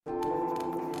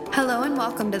Hello and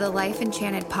welcome to the Life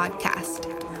Enchanted podcast.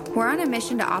 We're on a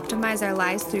mission to optimize our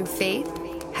lives through faith,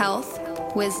 health,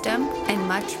 wisdom, and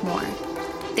much more.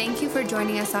 Thank you for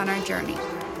joining us on our journey.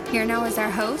 Here now is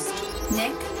our host,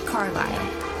 Nick Carlisle.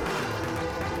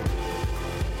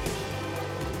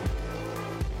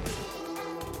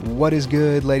 What is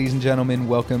good, ladies and gentlemen?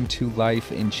 Welcome to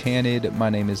Life Enchanted. My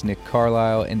name is Nick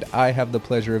Carlisle, and I have the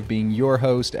pleasure of being your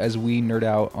host as we nerd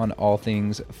out on all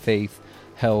things faith,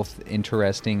 health,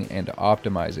 interesting, and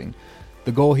optimizing.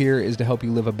 The goal here is to help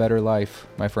you live a better life,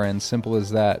 my friends. Simple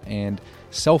as that. And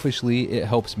selfishly, it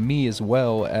helps me as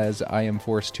well, as I am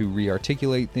forced to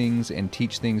re-articulate things and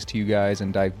teach things to you guys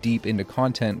and dive deep into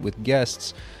content with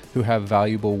guests who have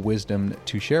valuable wisdom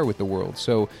to share with the world.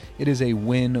 So it is a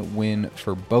win-win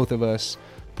for both of us.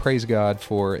 Praise God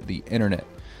for the internet.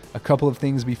 A couple of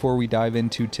things before we dive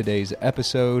into today's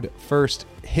episode. First,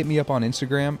 hit me up on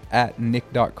Instagram at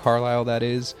nick.carlisle, that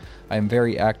is. I am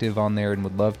very active on there and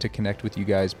would love to connect with you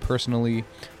guys personally.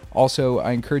 Also,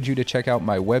 I encourage you to check out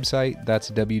my website.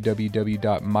 That's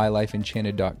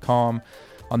www.mylifeenchanted.com.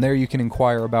 On there, you can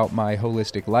inquire about my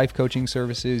holistic life coaching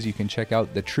services. You can check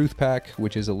out the Truth Pack,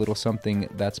 which is a little something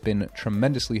that's been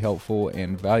tremendously helpful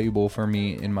and valuable for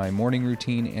me in my morning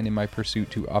routine and in my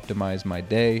pursuit to optimize my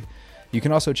day. You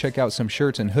can also check out some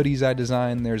shirts and hoodies I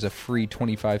designed. There's a free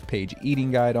 25-page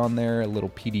eating guide on there, a little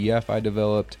PDF I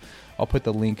developed. I'll put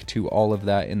the link to all of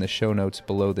that in the show notes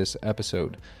below this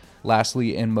episode.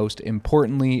 Lastly, and most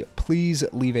importantly, please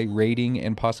leave a rating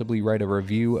and possibly write a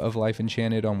review of Life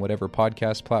Enchanted on whatever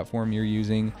podcast platform you're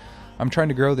using. I'm trying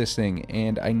to grow this thing,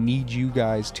 and I need you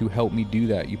guys to help me do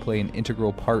that. You play an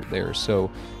integral part there. So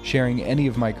sharing any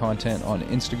of my content on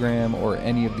Instagram or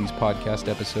any of these podcast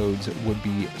episodes would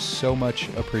be so much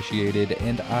appreciated,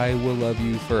 and I will love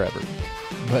you forever.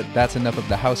 But that's enough of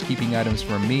the housekeeping items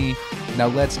from me. Now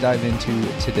let's dive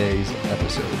into today's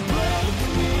episode.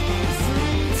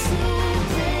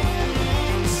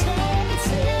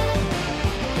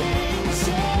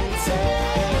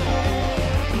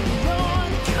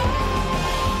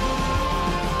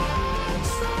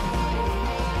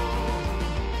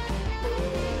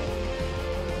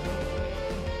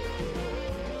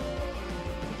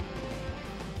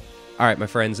 All right, my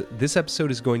friends, this episode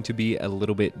is going to be a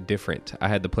little bit different. I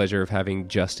had the pleasure of having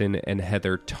Justin and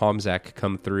Heather Tomczak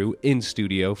come through in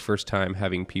studio. First time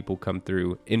having people come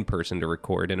through in person to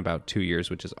record in about 2 years,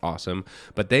 which is awesome.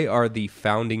 But they are the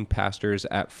founding pastors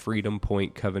at Freedom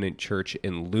Point Covenant Church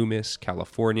in Loomis,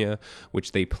 California,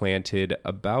 which they planted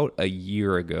about a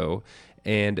year ago.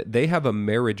 And they have a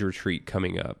marriage retreat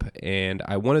coming up, and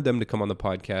I wanted them to come on the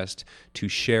podcast to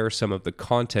share some of the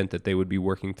content that they would be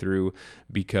working through,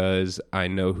 because I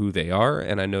know who they are,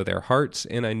 and I know their hearts,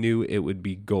 and I knew it would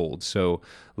be gold. So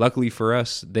luckily for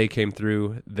us, they came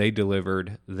through, they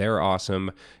delivered, they're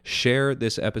awesome. Share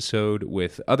this episode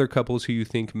with other couples who you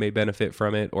think may benefit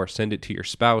from it, or send it to your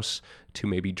spouse to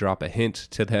maybe drop a hint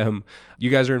to them.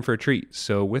 You guys are in for a treat.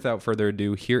 So without further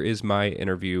ado, here is my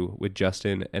interview with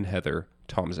Justin and Heather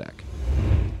Tomczak.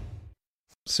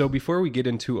 So before we get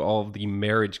into all of the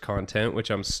marriage content, which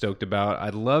I'm stoked about,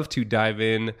 I'd love to dive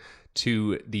in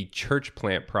to the church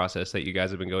plant process that you guys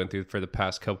have been going through for the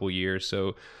past couple years.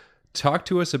 So talk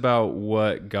to us about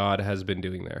what God has been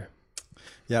doing there.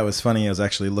 Yeah, it was funny. I was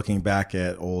actually looking back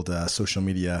at old social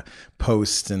media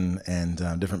posts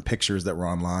and different pictures that were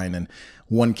online. And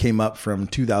one came up from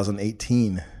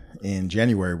 2018 in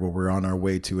January, where we're on our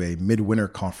way to a midwinter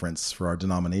conference for our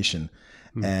denomination.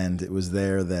 Mm-hmm. And it was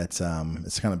there that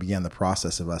it's kind of began the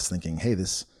process of us thinking, hey,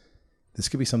 this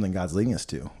could be something God's leading us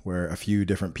to, where a few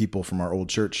different people from our old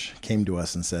church came to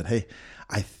us and said, hey,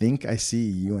 I think I see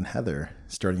you and Heather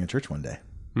starting a church one day.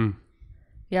 Mm.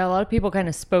 Yeah, a lot of people kind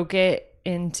of spoke it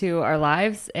into our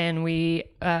lives, and we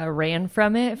ran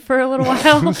from it for a little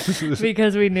while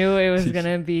because we knew it was going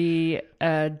to be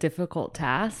a difficult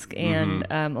task and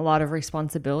a lot of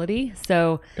responsibility.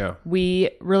 So we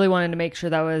really wanted to make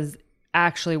sure that was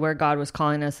actually where God was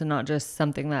calling us, and not just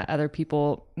something that other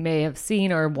people may have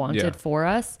seen or wanted for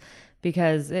us,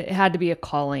 because it had to be a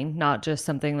calling, not just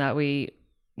something that we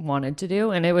wanted to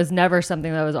do. And it was never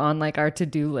something that was on like our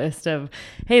to-do list of,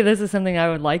 hey, this is something I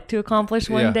would like to accomplish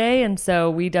one day. And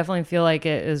so we definitely feel like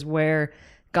it is where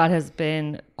God has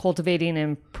been cultivating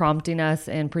and prompting us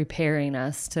and preparing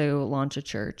us to launch a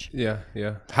church. Yeah.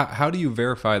 How do you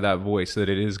verify that voice that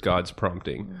it is God's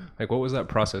prompting? Like, what was that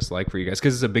process like for you guys?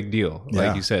 Because it's a big deal. Like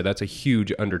Yeah. you said, that's a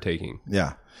huge undertaking.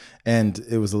 Yeah. And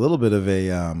it was a little bit of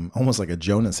a, almost like a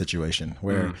Jonah situation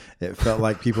where it felt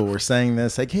like people were saying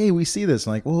this, like, hey, we see this.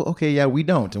 And like, well, okay, yeah, we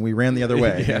don't. And we ran the other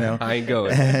way, you know? I ain't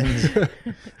going.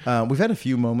 And we've had a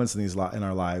few moments in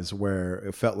our lives where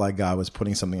it felt like God was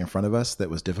putting something in front of us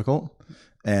that was difficult.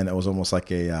 And it was almost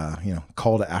like a,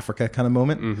 call to Africa kind of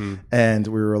moment. And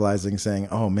we were realizing, saying,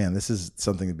 oh man, this is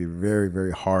something that'd be very,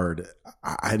 very hard.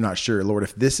 I'm not sure, Lord,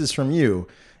 if this is from you,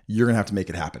 you're going to have to make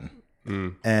it happen.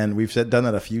 And we've done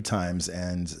that a few times,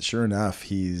 and sure enough,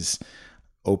 he's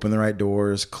opened the right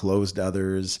doors, closed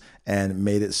others, and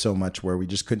made it so much where we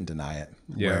just couldn't deny it.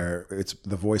 Yeah. Where it's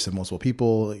the voice of multiple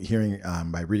people, hearing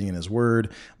by reading in his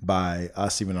word, by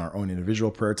us even our own individual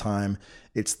prayer time.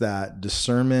 It's that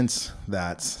discernment,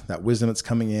 that wisdom that's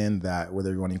coming in, that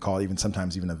whether you want to call it even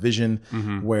sometimes even a vision,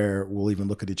 where we'll even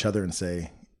look at each other and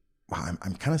say, wow,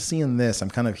 I'm kind of seeing this. I'm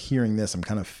kind of hearing this. I'm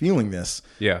kind of feeling this.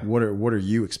 Yeah. What are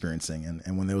you experiencing?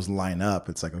 And when those line up,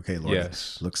 it's like, okay, Lord,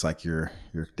 Yes. it looks like you're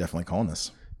definitely calling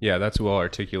us. Yeah, that's well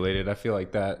articulated. I feel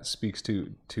like that speaks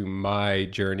to my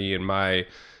journey and my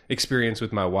experience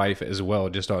with my wife as well,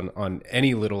 just on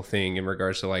any little thing in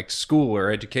regards to like school or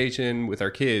education with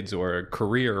our kids or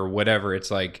career or whatever.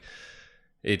 It's like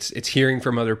it's hearing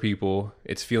from other people,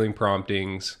 it's feeling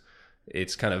promptings,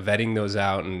 it's kind of vetting those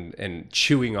out and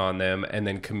chewing on them, and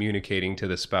then communicating to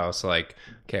the spouse like,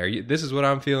 okay, this is what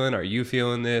I'm feeling. Are you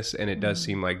feeling this? And it does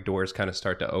seem like doors kind of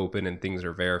start to open and things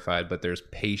are verified, but there's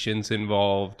patience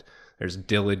involved. There's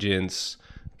diligence,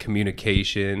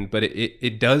 communication, but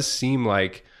it does seem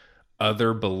like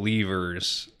other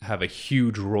believers have a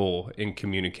huge role in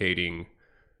communicating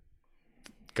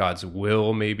God's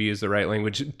will, maybe is the right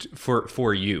language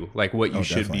for you, like what you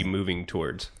should be moving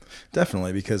towards.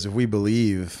 Definitely, because if we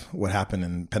believe what happened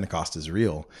in Pentecost is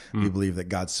real, we believe that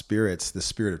God's Spirit, the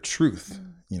Spirit of truth,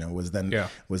 was then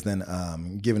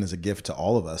given as a gift to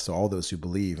all of us, to all those who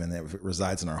believe, and it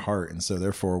resides in our heart. And so,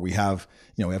 therefore, we have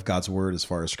God's Word as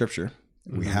far as Scripture.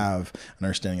 We have an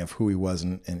understanding of who he was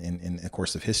in a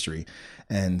course of history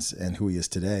and who he is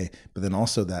today. But then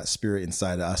also that Spirit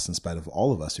inside of us, in spite of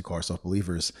all of us who call ourselves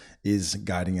believers, is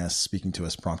guiding us, speaking to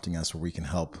us, prompting us where we can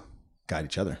help guide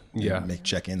each other. Yeah. Make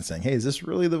check-in saying, hey, is this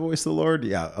really the voice of the Lord?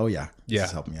 Yeah. Oh yeah. This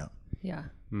is helping me out. Yeah.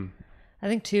 I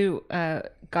think too,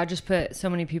 God just put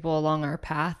so many people along our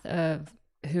path of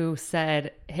who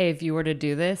said, hey, if you were to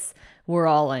do this, we're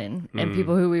all in. And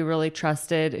people who we really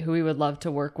trusted, who we would love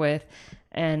to work with.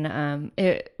 And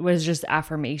it was just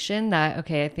affirmation that,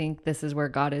 okay, I think this is where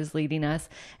God is leading us.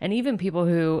 And even people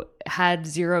who had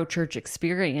zero church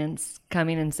experience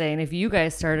coming and saying, if you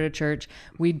guys started a church,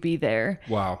 we'd be there.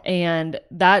 Wow. And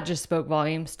that just spoke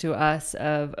volumes to us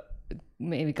of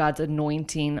maybe God's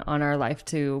anointing on our life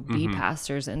to be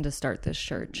pastors and to start this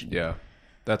church. Yeah,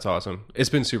 that's awesome. It's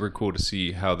been super cool to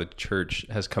see how the church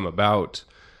has come about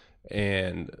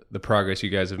and the progress you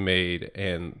guys have made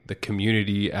and the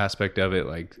community aspect of it.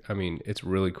 Like, I mean, it's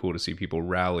really cool to see people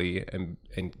rally and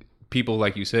people,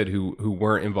 like you said, who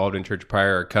weren't involved in church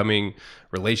prior are coming,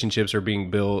 relationships are being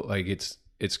built. Like it's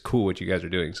cool what you guys are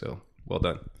doing. So well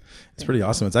done. It's pretty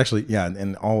awesome. It's actually,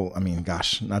 and all, I mean,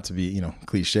 gosh, not to be,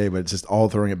 cliche, but it's just all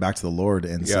throwing it back to the Lord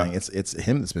and saying it's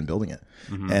him that's been building it.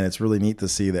 And it's really neat to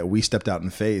see that we stepped out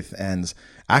in faith. And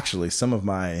actually some of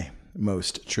my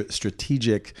most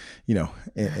strategic,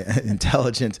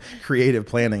 intelligent, creative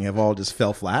planning have all just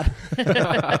fell flat.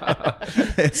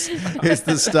 It's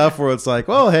the stuff where it's like,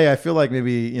 well, hey, I feel like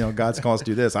maybe, God's calling us to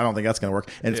do this. I don't think that's going to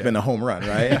work. And it's been a home run,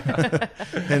 right?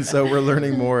 And so we're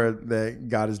learning more that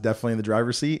God is definitely in the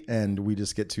driver's seat, and we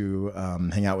just get to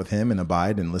hang out with him and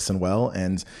abide and listen well.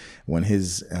 And when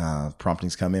his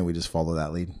promptings come in, we just follow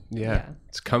that lead. Yeah.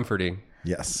 It's comforting,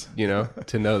 Yes.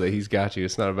 to know that he's got you.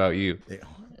 It's not about you.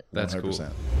 That's 100%.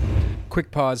 Cool.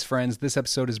 Quick pause, friends. This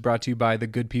episode is brought to you by the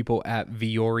good people at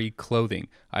Viore Clothing.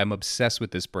 I am obsessed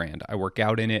with this brand. I work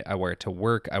out in it. I wear it to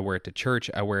work. I wear it to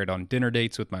church. I wear it on dinner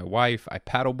dates with my wife. I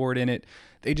paddleboard in it.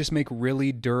 They just make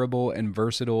really durable and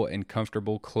versatile and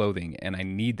comfortable clothing, and I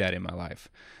need that in my life.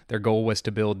 Their goal was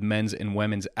to build men's and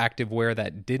women's activewear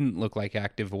that didn't look like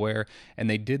activewear, and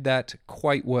they did that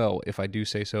quite well, if I do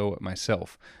say so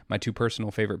myself. My two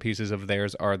personal favorite pieces of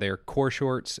theirs are their core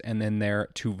shorts and then their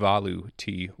Tuvalu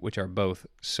tee, which are both both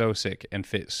so sick and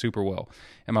fit super well.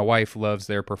 And my wife loves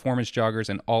their performance joggers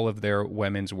and all of their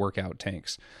women's workout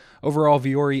tanks. Overall,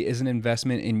 Vuori is an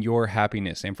investment in your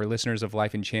happiness, and for listeners of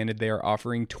Life Enchanted, they are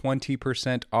offering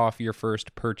 20% off your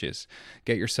first purchase.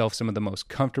 Get yourself some of the most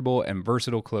comfortable and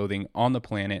versatile clothing on the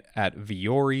planet at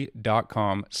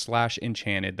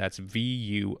vuori.com/enchanted. That's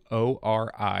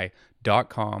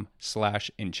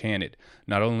vuori.com/enchanted.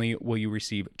 Not only will you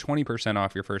receive 20%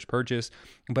 off your first purchase,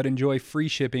 but enjoy free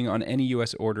shipping on any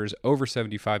U.S. orders over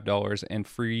 $75 and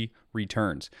free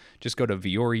returns. Just go to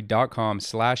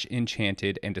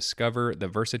vuori.com/enchanted and discover the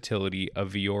versatility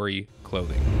of Vuori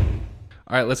clothing.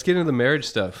 All right, let's get into the marriage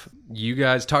stuff. You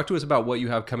guys talk to us about what you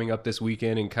have coming up this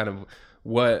weekend and kind of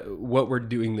what we're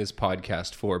doing this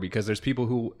podcast for, because there's people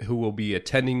who will be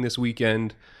attending this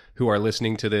weekend who are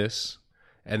listening to this,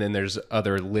 and then there's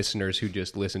other listeners who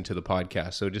just listen to the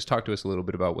podcast. So just talk to us a little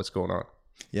bit about what's going on.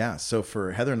 Yeah. So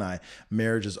for Heather and I,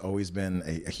 marriage has always been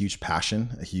a huge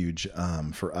passion, a huge,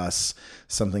 for us,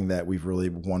 something that we've really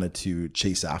wanted to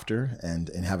chase after and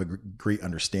have a great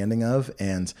understanding of.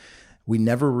 And we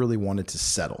never really wanted to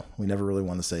settle. We never really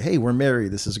wanted to say, hey, we're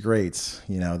married. This is great.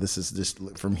 You know, this is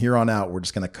just from here on out, we're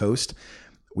just going to coast.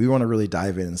 We want to really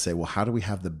dive in and say, well, how do we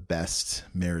have the best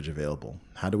marriage available?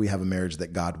 How do we have a marriage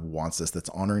that God wants us, that's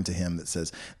honoring to him, that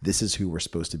says, this is who we're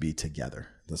supposed to be together?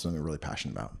 That's something we're really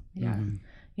passionate about. Yeah. Mm-hmm.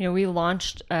 You know, we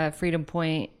launched Freedom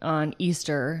Point on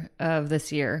Easter of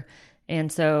this year.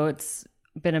 And so it's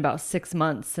been about 6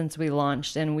 months since we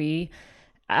launched, and we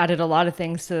added a lot of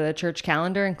things to the church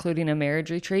calendar, including a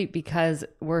marriage retreat, because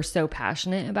we're so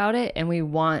passionate about it. And we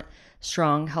want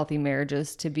strong, healthy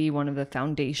marriages to be one of the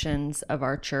foundations of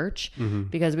our church,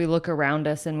 because we look around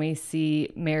us and we see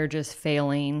marriages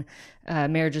failing,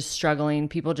 marriages struggling,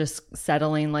 people just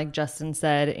settling, like Justin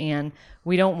said. And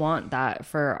we don't want that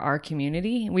for our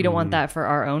community. We don't want that for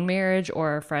our own marriage or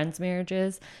our friends'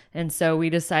 marriages. And so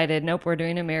we decided, nope, we're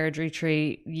doing a marriage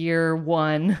retreat year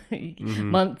one,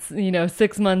 months,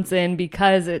 6 months in,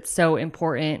 because it's so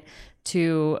important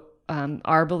to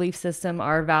our belief system,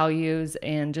 our values,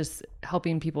 and just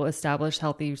helping people establish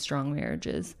healthy, strong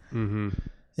marriages.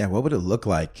 Yeah. What would it look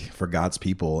like for God's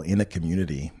people in a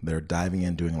community that are diving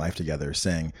in, doing life together,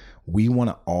 saying, we want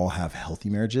to all have healthy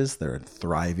marriages that are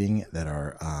thriving, that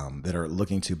are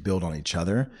looking to build on each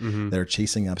other, that are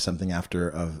chasing up something after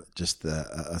of just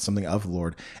something of the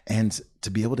Lord, and to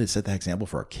be able to set that example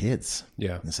for our kids.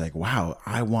 Yeah. And it's like, wow,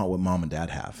 I want what mom and dad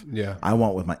have. Yeah. I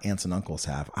want what my aunts and uncles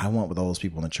have. I want what all those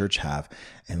people in the church have.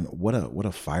 And what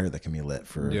a fire that can be lit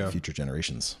for future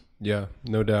generations. Yeah,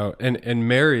 no doubt. And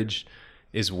marriage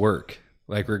is work.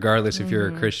 Like, regardless if you're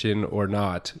a Christian or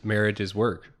not, marriage is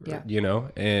work,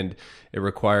 and it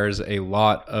requires a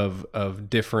lot of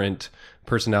different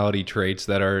personality traits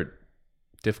that are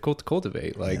difficult to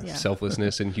cultivate, like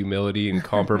selflessness and humility and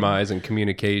compromise and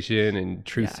communication and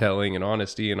truth telling and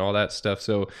honesty and all that stuff.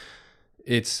 So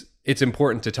it's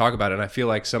important to talk about it. And I feel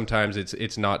like sometimes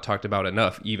it's not talked about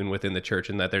enough, even within the church,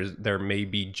 and that there may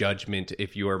be judgment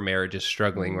if your marriage is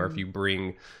struggling or if you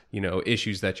bring,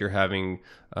 issues that you're having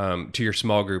to your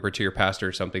small group or to your pastor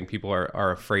or something. People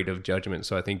are afraid of judgment.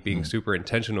 So I think being super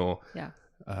intentional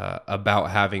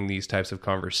about having these types of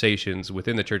conversations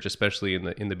within the church, especially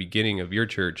in the beginning of your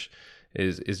church,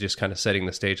 is just kind of setting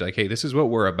the stage, like, hey, this is what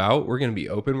we're about. We're going to be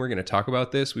open. We're going to talk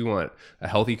about this. We want a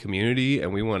healthy community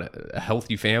and we want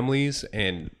healthy families.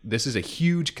 And this is a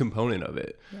huge component of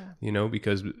it,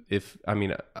 because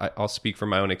I'll speak from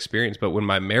my own experience, but when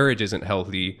my marriage isn't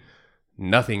healthy,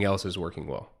 nothing else is working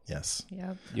well. Yes.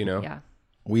 Yep. Yeah.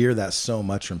 We hear that so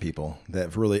much from people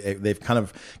that really, they've kind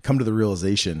of come to the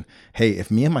realization, hey, if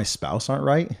me and my spouse aren't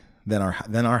right, then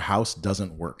our house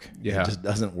doesn't work. Yeah. It just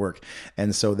doesn't work.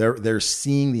 And so they're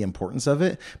seeing the importance of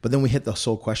it. But then we hit the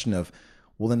sole question of,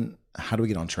 well, then how do we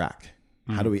get on track?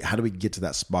 How do we get to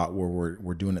that spot where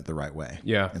we're doing it the right way?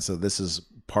 Yeah. And so this is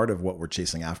part of what we're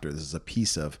chasing after. This is a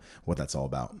piece of what that's all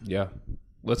about. Yeah.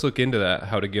 Let's look into that,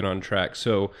 how to get on track.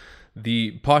 So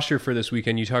the posture for this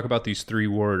weekend, you talk about these 3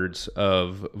 words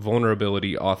of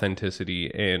vulnerability,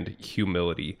 authenticity, and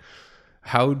humility.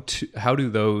 How do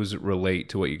those relate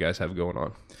to what you guys have going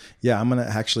on? Yeah, I'm going to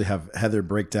actually have Heather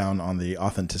break down on the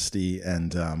authenticity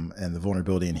and the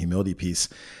vulnerability and humility piece.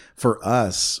 For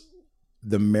us,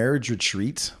 the marriage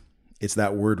retreat, it's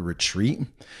that word retreat.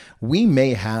 We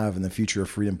may have in the future of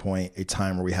Freedom Point a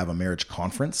time where we have a marriage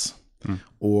conference.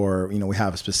 or, we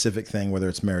have a specific thing, whether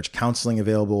it's marriage counseling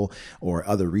available or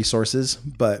other resources.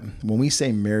 But when we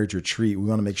say marriage retreat, we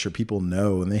want to make sure people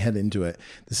know when they head into it,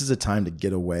 this is a time to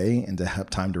get away and to have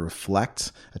time to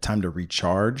reflect, a time to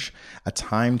recharge, a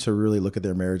time to really look at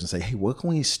their marriage and say, hey, what can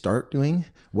we start doing?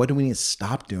 What do we need to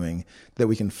stop doing that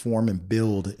we can form and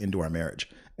build into our marriage?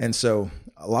 And so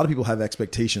a lot of people have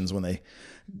expectations when they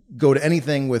go to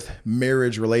anything with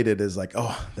marriage related, is like,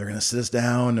 oh, they're going to sit us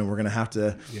down and we're going to have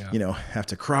to, have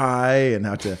to cry and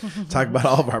have to talk about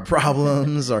all of our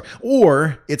problems,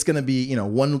 or it's going to be,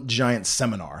 one giant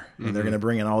seminar, and they're going to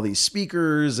bring in all these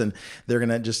speakers, and they're going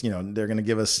to just, they're going to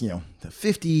give us, the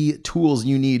 50 tools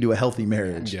you need to a healthy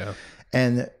marriage. Yeah.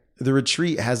 And the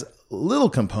retreat has little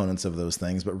components of those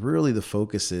things, but really the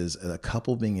focus is a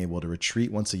couple being able to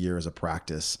retreat once a year as a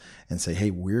practice and say,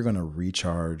 hey, we're going to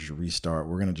recharge, restart.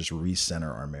 We're going to just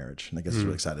recenter our marriage. And that gets us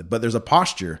really excited. But there's a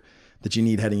posture that you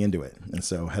need heading into it. And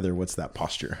so, Heather, what's that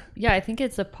posture? Yeah, I think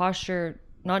it's a posture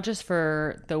not just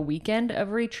for the weekend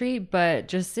of retreat, but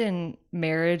just in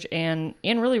marriage and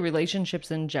really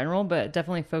relationships in general, but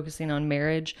definitely focusing on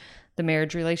marriage, the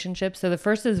marriage relationship. So the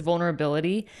first is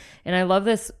vulnerability. And I love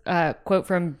this quote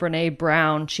from Brene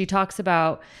Brown. She talks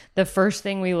about the first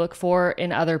thing we look for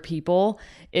in other people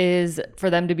is for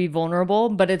them to be vulnerable,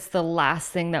 but it's the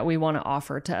last thing that we want to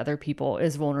offer to other people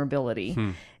is vulnerability.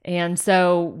 And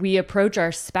so we approach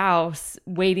our spouse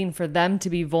waiting for them to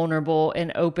be vulnerable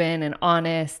and open and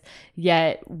honest,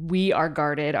 yet we are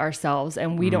guarded ourselves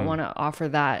and we don't want to offer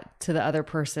that to the other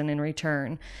person in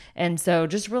return. And so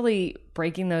just really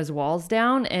breaking those walls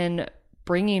down and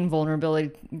bringing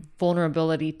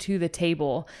vulnerability to the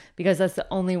table, because that's the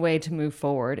only way to move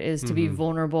forward is to be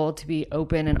vulnerable, to be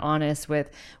open and honest with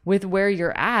where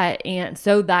you're at, and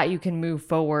so that you can move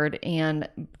forward and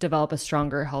develop a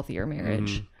stronger, healthier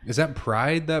marriage. Is that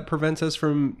pride that prevents us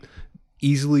from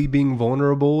easily being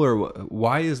vulnerable, or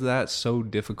why is that so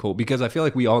difficult? Because I feel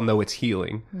like we all know it's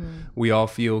healing. We all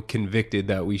feel convicted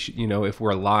that we should, if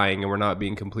we're lying and we're not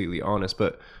being completely honest,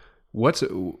 but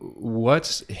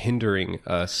what's hindering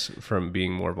us from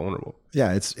being more vulnerable?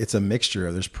 Yeah, it's a mixture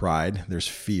of, there's pride, there's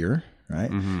fear,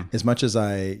 right? As much as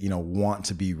I, want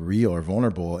to be real or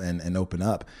vulnerable and open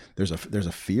up, there's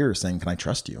a fear saying, can I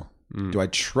trust you? Do I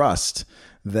trust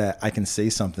that I can say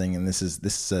something and this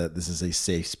is a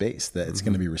safe space, that it's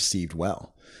going to be received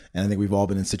well? And I think we've all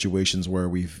been in situations where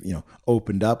we've,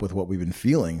 opened up with what we've been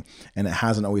feeling, and it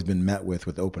hasn't always been met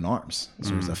with open arms.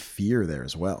 So there's a fear there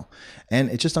as well. And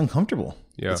it's just uncomfortable.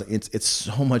 Yeah. It's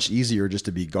so much easier just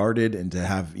to be guarded and to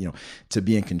have, to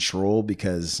be in control,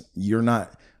 because you're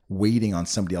not waiting on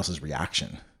somebody else's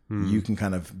reaction. You can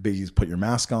kind of put your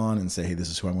mask on and say, hey, this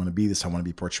is who I want to be. This is how I want to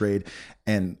be portrayed.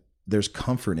 And there's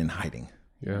comfort in hiding.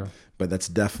 Yeah. But that's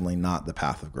definitely not the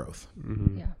path of growth.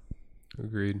 Yeah.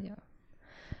 Agreed.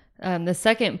 Yeah. The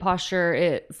second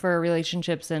posture for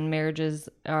relationships and marriages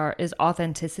is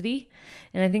authenticity.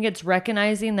 And I think it's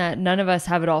recognizing that none of us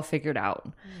have it all figured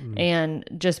out, and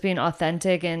just being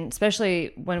authentic. And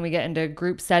especially when we get into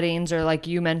group settings, or like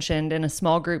you mentioned, in a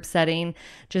small group setting,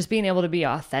 just being able to be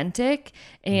authentic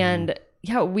and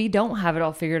yeah, we don't have it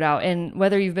all figured out. And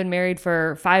whether you've been married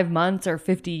for 5 months or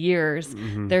 50 years,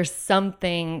 there's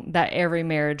something that every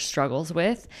marriage struggles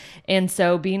with. And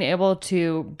so being able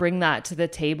to bring that to the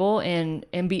table and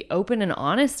be open and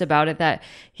honest about it, that,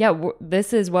 yeah,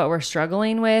 this is what we're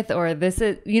struggling with, or this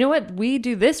is, we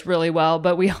do this really well,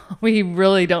 but we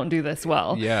really don't do this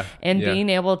well. Yeah. And being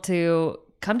able to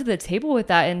come to the table with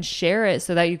that and share it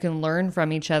so that you can learn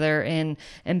from each other and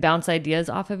bounce ideas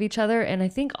off of each other. And I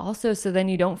think also, so then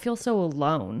you don't feel so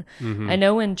alone. I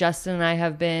know when Justin and I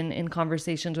have been in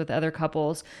conversations with other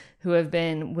couples who have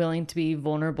been willing to be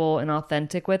vulnerable and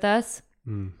authentic with us,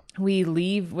 we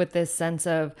leave with this sense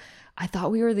of, I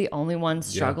thought we were the only ones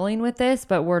struggling with this,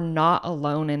 but we're not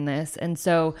alone in this. And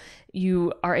so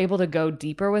you are able to go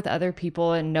deeper with other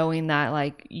people, and knowing that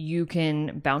like you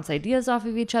can bounce ideas off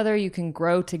of each other, you can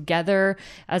grow together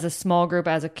as a small group,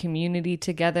 as a community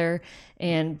together.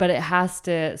 But it has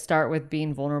to start with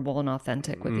being vulnerable and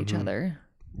authentic with each other.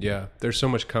 Yeah, there's so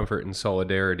much comfort and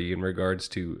solidarity in regards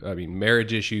to,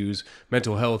 marriage issues,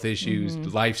 mental health issues,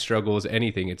 life struggles,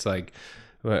 anything. It's like,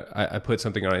 I put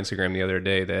something on Instagram the other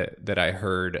day that I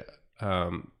heard,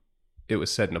 it was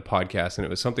said in a podcast, and it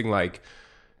was something like,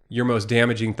 your most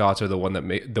damaging thoughts are the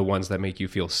ones that make you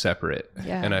feel separate.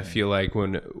 Yeah. And I feel like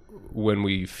when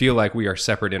we feel like we are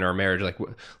separate in our marriage, like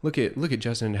look at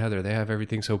Justin and Heather, they have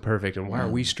everything so perfect, and why are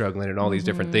we struggling, and all these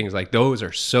different things, like those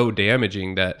are so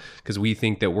damaging, that because we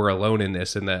think that we're alone in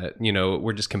this, and that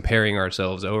we're just comparing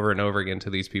ourselves over and over again to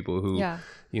these people who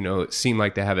seem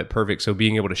like they have it perfect. So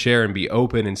being able to share and be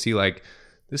open and see like,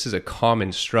 this is a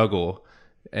common struggle,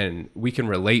 and we can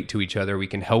relate to each other, we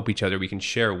can help each other, we can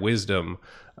share wisdom,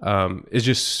 is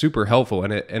just super helpful,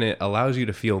 and it allows you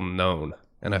to feel known.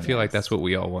 And I feel like that's what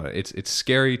we all want. It's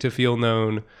scary to feel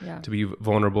known, to be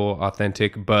vulnerable,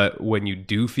 authentic, but when you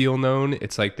do feel known,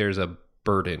 it's like there's a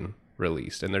burden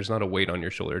released, and there's not a weight on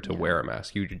your shoulder to wear a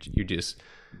mask. You just,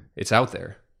 it's out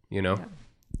there, you know? Yeah.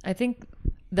 I think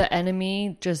the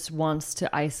enemy just wants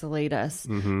to isolate us,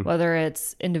 whether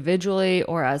it's individually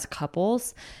or as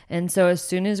couples. And so as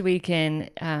soon as we can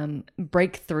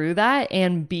break through that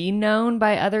and be known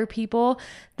by other people,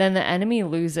 then the enemy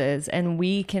loses, and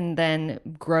we can then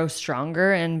grow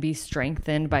stronger and be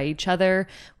strengthened by each other,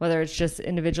 whether it's just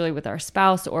individually with our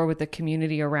spouse or with the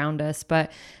community around us.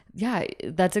 But yeah,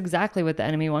 that's exactly what the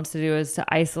enemy wants to do, is to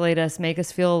isolate us, make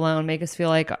us feel alone, make us feel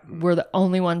like we're the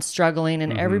only ones struggling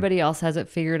and everybody else has it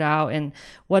figured out. And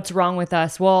what's wrong with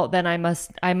us? Well, then I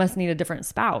must need a different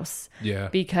spouse. Yeah.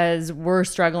 Because we're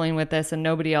struggling with this and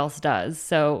nobody else does.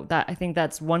 So that, I think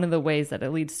that's one of the ways that it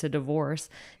leads to divorce,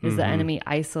 is the enemy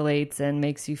isolates and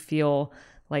makes you feel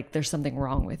like there's something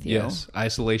wrong with you. Yes.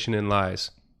 Isolation and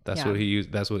lies. That's what he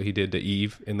used. That's what he did to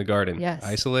Eve in the garden. Yes.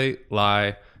 Isolate,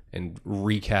 lie, and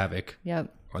wreak havoc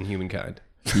on humankind.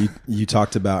 You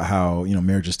talked about how,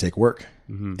 marriages take work.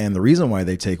 And the reason why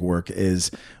they take work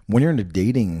is when you're in a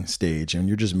dating stage and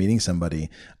you're just meeting somebody,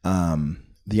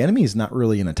 the enemy is not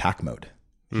really in attack mode.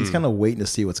 He's kind of waiting to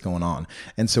see what's going on.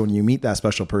 And so when you meet that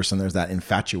special person, there's that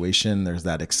infatuation, there's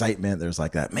that excitement, there's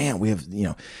like that, man, we have,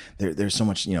 there's so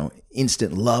much,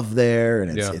 instant love there.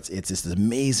 And it's this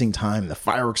amazing time. The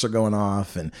fireworks are going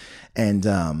off, and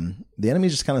the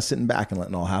enemy's just kind of sitting back and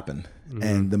letting it all happen.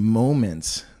 And the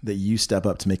moment that you step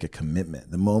up to make a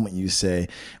commitment, the moment you say,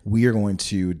 we are going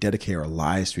to dedicate our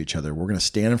lives to each other, we're going to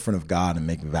stand in front of God and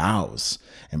make vows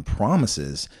and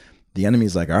promises, the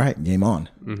enemy's like, all right, game on.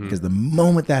 Because the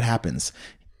moment that happens,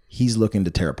 he's looking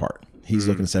to tear apart. He's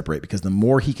looking to separate, because the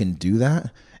more he can do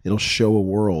that, it'll show a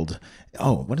world,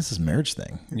 oh, what is this marriage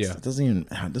thing? It doesn't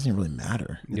even really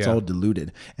matter. It's all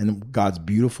diluted. And God's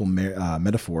beautiful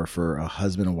metaphor for a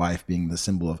husband and wife being the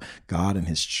symbol of God and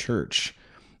his church,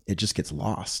 it just gets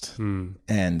lost.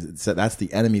 And so that's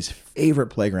the enemy's favorite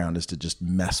playground, is to just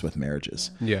mess with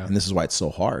marriages. And this is why it's so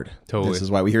hard. Totally. This is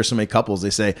why we hear so many couples, they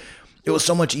say, it was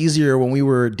so much easier when we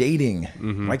were dating.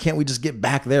 Why can't we just get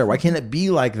back there? Why can't it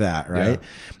be like that? Right.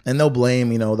 And they'll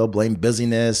blame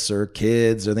busyness or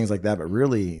kids or things like that. But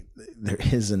really, there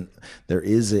is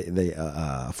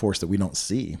a force that we don't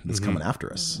see that's coming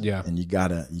after us. And you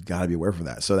gotta be aware of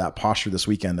that. So that posture this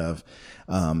weekend of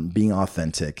being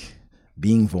authentic,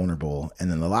 being vulnerable. And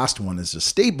then the last one is a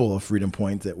staple of Freedom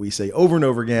Point that we say over and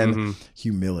over again,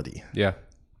 humility.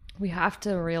 We have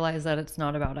to realize that it's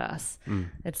not about us.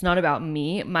 It's not about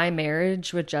me. My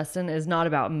marriage with Justin is not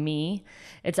about me.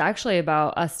 It's actually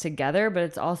about us together, but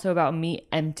it's also about me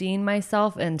emptying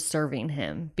myself and serving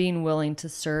him, being willing to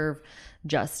serve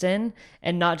Justin,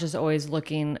 and not just always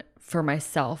looking for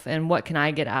myself and what can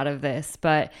I get out of this.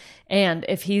 And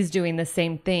if he's doing the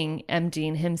same thing,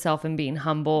 emptying himself and being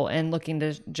humble and looking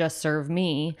to just serve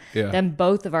me, then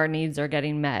both of our needs are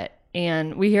getting met.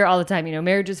 And we hear all the time,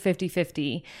 marriage is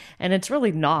 50-50, and it's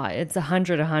really not. It's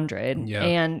 100-100.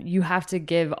 And you have to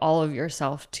give all of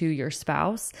yourself to your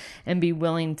spouse and be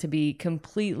willing to be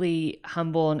completely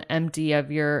humble and empty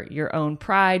of your own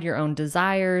pride, your own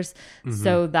desires,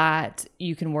 so that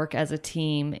you can work as a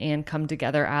team and come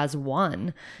together as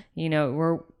one.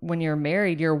 When you're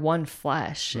married, you're one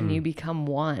flesh and you become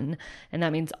one. And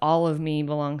that means all of me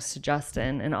belongs to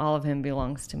Justin and all of him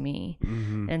belongs to me.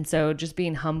 And so just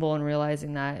being humble and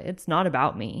realizing that it's not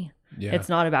about me. It's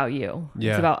not about you.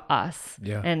 It's about us.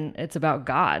 And it's about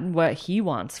God, what he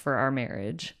wants for our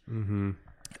marriage.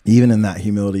 Even in that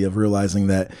humility of realizing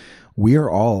that we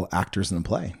are all actors in the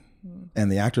play. And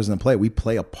the actors in the play, we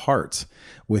play a part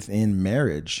within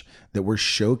marriage that we're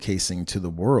showcasing to the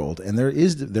world. And there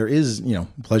is,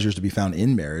 pleasures to be found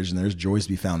in marriage, and there's joys to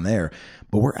be found there.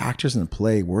 But we're actors in the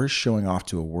play. We're showing off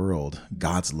to a world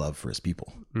God's love for his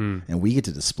people. And we get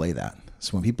to display that.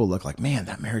 So when people look like, man,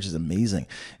 that marriage is amazing.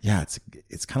 Yeah,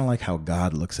 it's kind of like how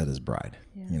God looks at his bride.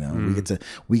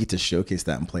 We get to showcase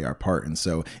that and play our part. And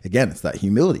so again, it's that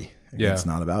humility. It's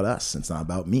not about us. It's not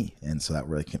about me. And so that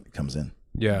really comes in.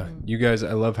 Yeah, you guys,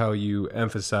 I love how you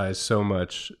emphasize so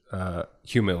much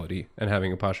humility and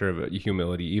having a posture of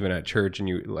humility, even at church. And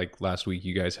you, like last week,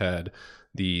 you guys had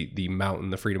the mountain,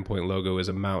 the Freedom Point logo is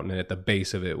a mountain, and at the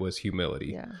base of it was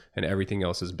humility, and everything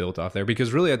else is built off there.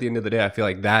 Because really, at the end of the day, I feel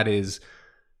like that is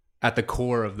at the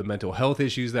core of the mental health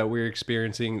issues that we're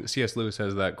experiencing. C.S. Lewis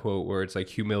has that quote where it's like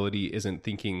humility isn't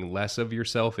thinking less of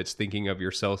yourself, it's thinking of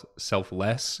yourself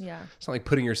less. Yeah. It's not like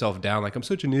putting yourself down like I'm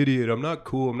such an idiot, I'm not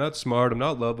cool, I'm not smart, I'm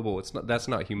not lovable. That's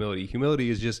not humility. Humility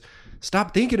is just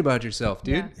stop thinking about yourself,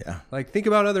 dude. Yeah. Like think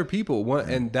about other people.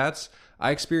 And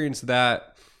I experienced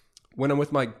that when I'm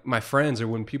with my friends, or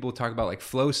when people talk about like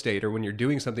flow state, or when you're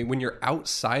doing something, when you're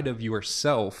outside of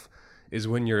yourself is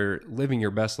when you're living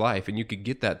your best life. And you could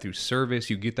get that through service,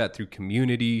 you get that through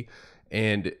community.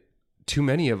 And too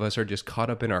many of us are just caught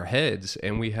up in our heads,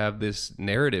 and we have this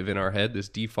narrative in our head, this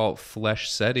default flesh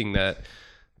setting that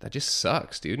just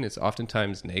sucks, dude. And it's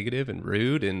oftentimes negative and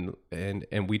rude, and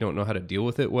we don't know how to deal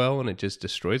with it well, and it just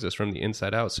destroys us from the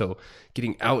inside out. So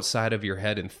getting outside of your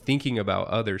head and thinking about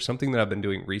others, something that I've been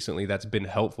doing recently that's been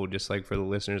helpful, just like for the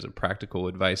listeners, of practical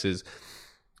advice is,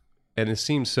 and it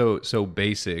seems so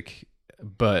basic,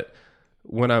 but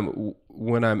when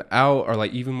I'm out, or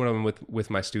like even when I'm with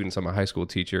my students, I'm a high school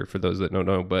teacher for those that don't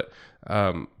know, but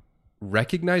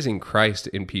recognizing Christ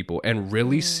in people and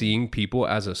really seeing people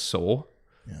as a soul,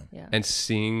 and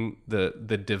seeing the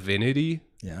divinity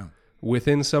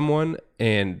within someone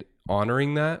and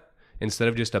honoring that instead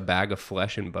of just a bag of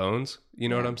flesh and bones, you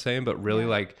know what I'm saying? But really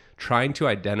like trying to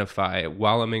identify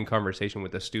while I'm in conversation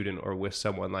with a student or with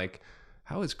someone, like,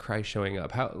 how is Christ showing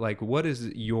up? How, like, what is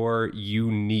your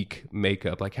unique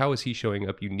makeup? Like, how is he showing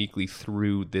up uniquely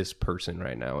through this person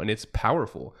right now? And it's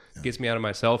powerful. It gets me out of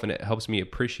myself, and it helps me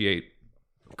appreciate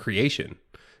creation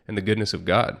and the goodness of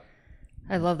God.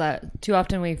 I love that. Too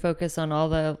often we focus on all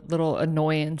the little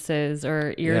annoyances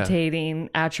or irritating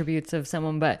attributes of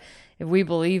someone, but if we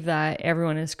believe that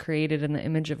everyone is created in the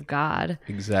image of God,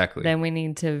 exactly, then we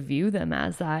need to view them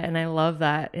as that. And I love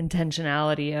that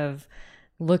intentionality of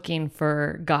looking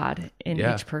for God in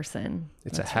each person.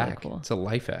 It's That's a hack. Really cool. It's a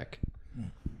life hack.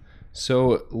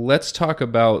 So let's talk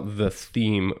about the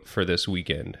theme for this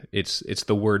weekend. It's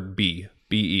the word be,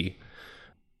 B-E.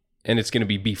 And it's going to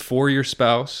be before your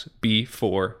spouse, be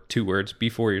for, 2 words,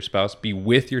 before your spouse, be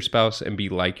with your spouse, and be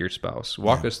like your spouse.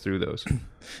 Walk us through those.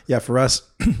 Yeah, for us,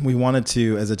 we wanted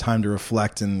to, as a time to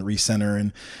reflect and recenter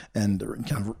and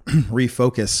kind of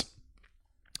refocus,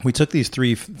 we took these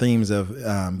 3 themes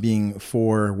of being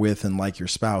for, with, and like your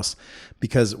spouse,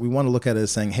 because we want to look at it as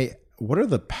saying, hey, what are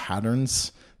the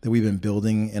patterns that we've been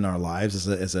building in our lives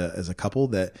as a couple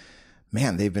that,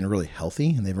 man, they've been really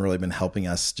healthy, and they've really been helping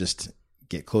us just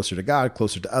get closer to God,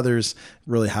 closer to others,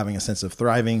 really having a sense of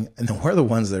thriving. And then what are the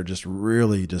ones that are just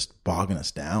really just bogging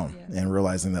us down and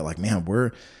realizing that, like, man,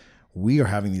 we are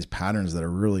having these patterns that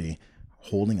are really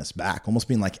holding us back, almost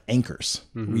being like anchors.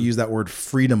 We use that word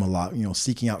freedom a lot,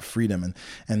 seeking out freedom,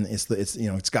 and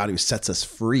it's God who sets us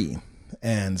free.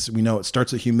 And we know it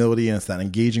starts with humility, and it's that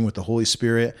engaging with the Holy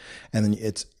Spirit, and then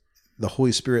it's the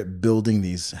Holy Spirit building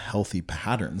these healthy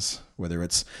patterns, whether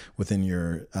it's within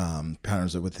your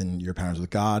patterns with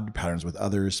God, patterns with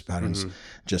others, patterns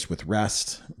just with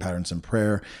rest, patterns in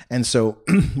prayer. And so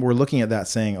we're looking at that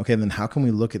saying, okay, then how can we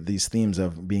look at these themes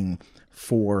of being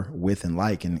for, with, and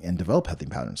like, and develop healthy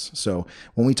patterns? So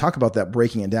when we talk about that,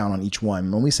 breaking it down on each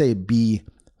one, when we say be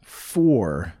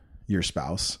for your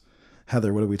spouse,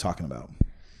 Heather, what are we talking about?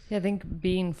 Yeah, I think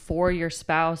being for your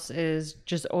spouse is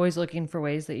just always looking for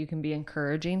ways that you can be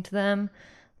encouraging to them,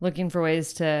 looking for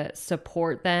ways to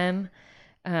support them,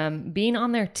 being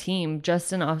on their team.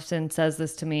 Justin often says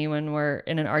this to me when we're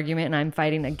in an argument and I'm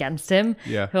fighting against him.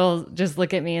 Yeah. He'll just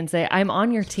look at me and say, I'm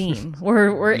on your team.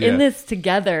 We're in this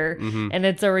together. And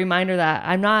it's a reminder that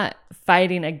I'm not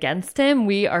fighting against him.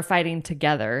 We are fighting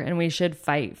together, and we should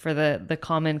fight for the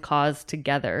common cause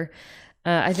together.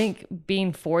 I think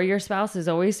being for your spouse is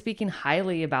always speaking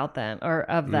highly about them or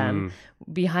of them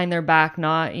behind their back,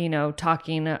 not,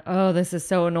 talking, oh, this is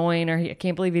so annoying, or I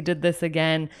can't believe he did this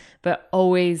again, but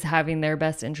always having their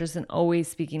best interest and always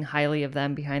speaking highly of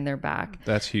them behind their back.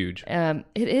 That's huge. It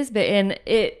is big.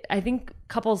 And I think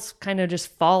couples kind of just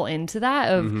fall into that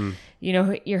of,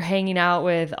 you're hanging out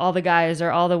with all the guys or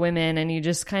all the women, and you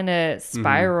just kind of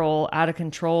spiral out of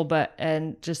control,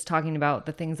 and just talking about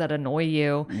the things that annoy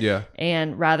you. Yeah.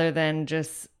 And rather than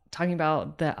just talking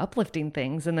about the uplifting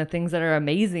things and the things that are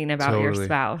amazing about your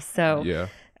spouse. So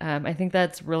I think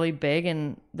that's really big.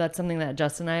 And that's something that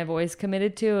Justin and I have always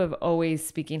committed to, of always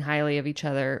speaking highly of each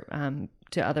other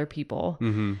to other people.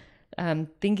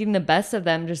 Thinking the best of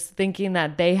them, just thinking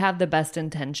that they have the best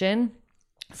intention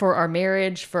for our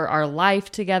marriage, for our life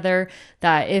together,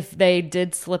 that if they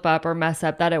did slip up or mess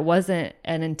up, that it wasn't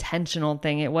an intentional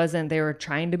thing. It wasn't they were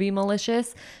trying to be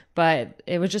malicious, but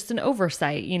it was just an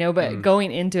oversight, but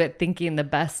going into it thinking the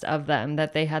best of them,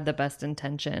 that they had the best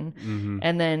intention,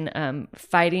 and then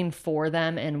fighting for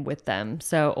them and with them.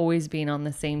 So always being on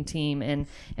the same team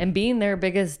and being their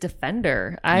biggest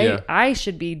defender. I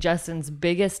should be Justin's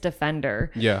biggest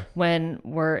defender. Yeah. When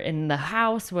we're in the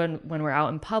house, when we're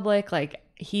out in public, like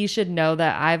he should know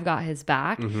that I've got his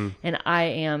back and I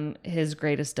am his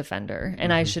greatest defender.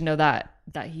 And I should know that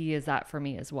he is that for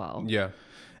me as well. Yeah.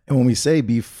 And when we say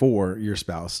be for your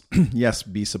spouse, yes,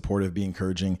 be supportive, be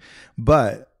encouraging,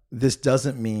 but this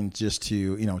doesn't mean just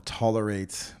to,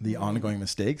 tolerate the ongoing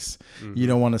mistakes. You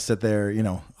don't want to sit there,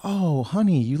 oh,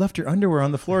 honey, you left your underwear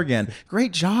on the floor again.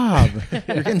 Great job.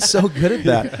 You're getting so good at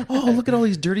that. Oh, look at all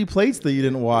these dirty plates that you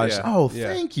didn't wash. Yeah. Oh, Yeah.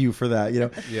 thank you for that.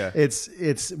 Yeah.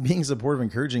 It's being supportive,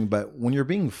 encouraging, but when you're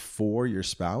being for your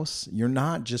spouse, you're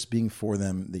not just being for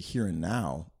them the here and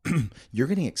now. You're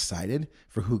getting excited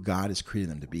for who God has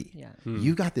created them to be. Yeah.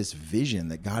 You got this vision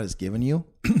that God has given you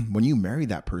when you marry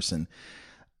that person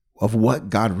of what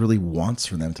God really wants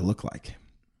for them to look like.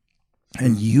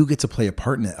 And you get to play a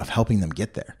part in it of helping them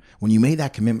get there. When you made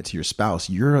that commitment to your spouse,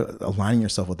 you're aligning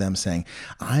yourself with them saying,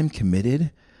 I'm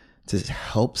committed to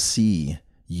help see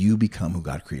you become who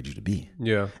God created you to be.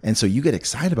 Yeah. And so you get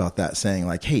excited about that, saying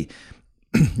like, hey,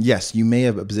 yes, you may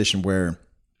have a position where,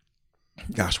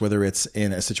 gosh, whether it's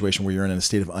in a situation where you're in a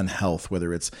state of unhealth,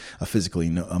 whether it's physically,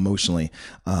 emotionally,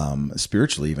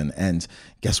 spiritually even, and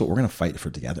guess what? We're going to fight for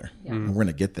it together. And we're going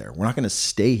to get there. We're not going to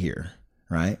stay here,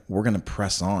 right? We're going to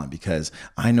press on because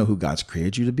I know who God's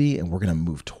created you to be, and we're going to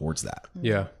move towards that.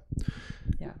 Yeah.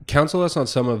 Yeah. Counsel us on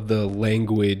some of the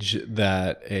language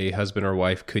that a husband or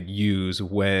wife could use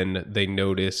when they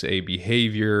notice a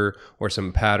behavior or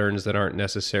some patterns that aren't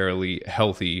necessarily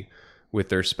healthy with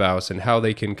their spouse, and how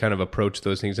they can kind of approach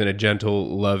those things in a gentle,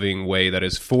 loving way that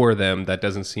is for them, that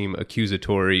doesn't seem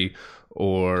accusatory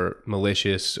or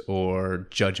malicious or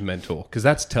judgmental, because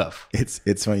that's tough.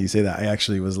 It's funny you say that. I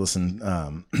actually was listening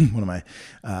one of my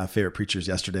favorite preachers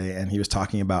yesterday, and he was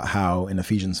talking about how in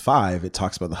Ephesians 5 it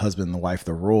talks about the husband and the wife.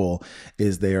 The role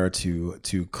is they are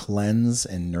to cleanse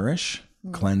and nourish.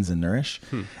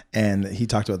 And he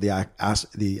talked about the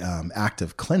act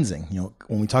of cleansing.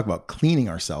 When we talk about cleaning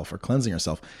ourselves or cleansing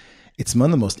ourselves, it's one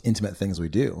of the most intimate things we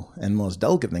do and most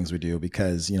delicate things we do,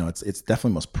 because it's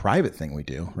definitely the most private thing we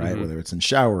do, right? Whether it's in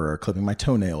shower or clipping my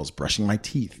toenails, brushing my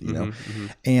teeth,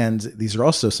 and these are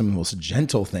also some of the most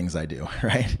gentle things I do,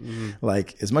 right?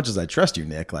 Like, as much as I trust you,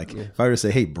 Nick, like if I were to say,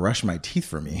 hey, brush my teeth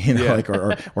for me,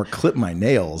 or clip my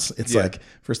nails, it's like,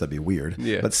 first, that'd be weird.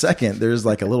 But second, there's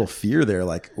like a little fear there.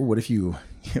 Like, oh, what if you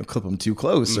clip them too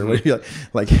close, or what if you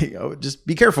like just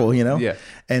be careful,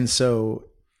 And so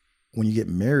when you get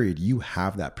married, you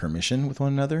have that permission with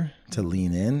one another to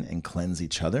lean in and cleanse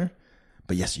each other.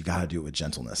 But yes, you got to do it with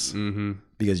gentleness,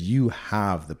 because you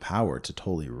have the power to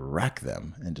totally wreck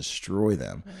them and destroy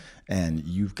them. And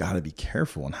you've got to be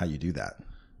careful in how you do that.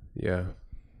 Yeah.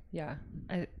 Yeah.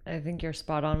 I think you're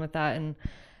spot on with that. And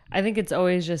I think it's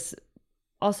always just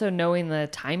also knowing the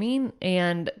timing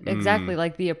and exactly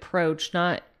like the approach,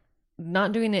 not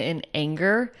doing it in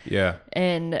anger. Yeah.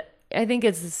 And I think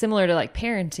it's similar to like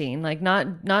parenting, like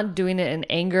not doing it in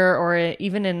anger or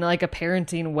even in like a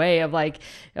parenting way of like,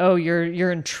 oh,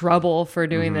 you're in trouble for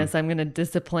doing this. I'm going to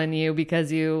discipline you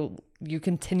because you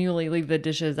continually leave the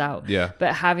dishes out. Yeah.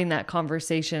 But having that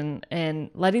conversation and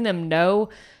letting them know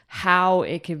how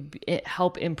it could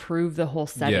help improve the whole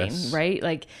setting, right?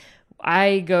 Like,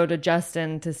 I go to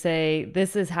Justin to say,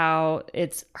 this is how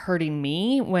it's hurting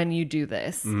me when you do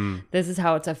this. This is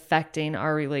how it's affecting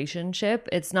our relationship.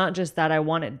 It's not just that I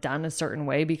want it done a certain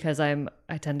way because I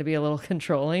tend to be a little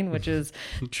controlling, which is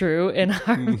true in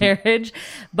our marriage,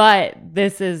 but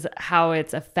this is how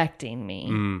it's affecting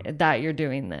me that you're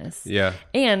doing this. Yeah.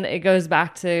 And it goes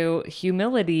back to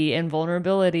humility and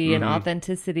vulnerability and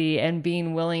authenticity and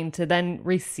being willing to then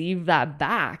receive that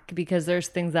back, because there's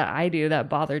things that I do that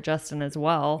bother Justin as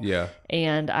well. Yeah.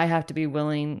 And I have to be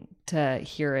willing to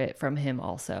hear it from him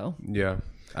also. Yeah.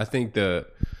 I think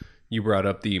you brought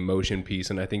up the emotion piece,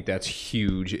 and I think that's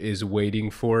huge, is waiting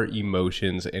for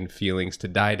emotions and feelings to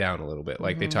die down a little bit.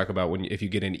 Like they talk about if you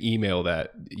get an email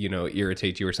that,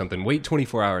 irritates you or something, wait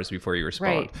 24 hours before you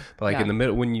respond. Right. But like in the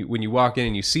middle, when you walk in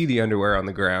and you see the underwear on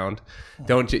the ground,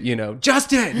 don't you,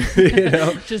 Justin,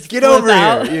 just get over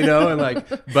out. here, and like,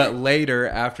 but later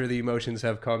after the emotions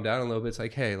have calmed down a little bit, it's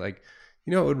like, hey, like,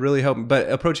 You know, it would really help, but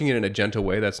approaching it in a gentle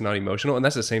way that's not emotional. And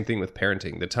that's the same thing with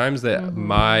parenting. The times that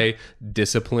my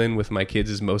discipline with my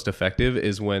kids is most effective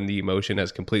is when the emotion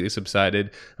has completely subsided.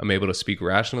 I'm able to speak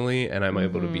rationally, and I'm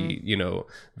able to be, you know,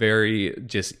 very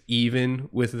just even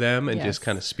with them and just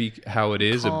kind of speak how it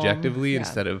is objectively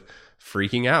instead of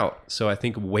freaking out. So I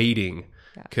think waiting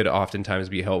could oftentimes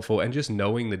be helpful, and just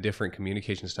knowing the different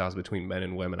communication styles between men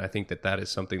and women. I think that is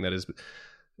something that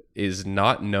is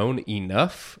not known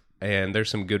enough. And there's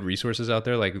some good resources out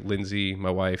there, like Lindsay, my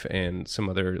wife, and some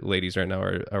other ladies right now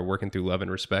are working through Love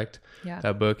and Respect,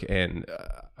 that book. And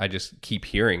I just keep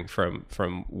hearing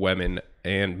from women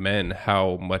and men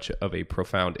how much of a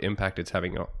profound impact it's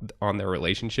having on their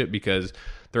relationship, because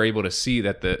they're able to see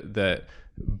that that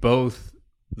both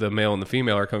the male and the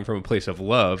female are coming from a place of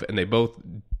love, and they both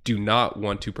do not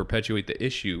want to perpetuate the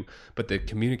issue, but the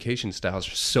communication styles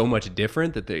are so much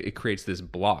different that it creates this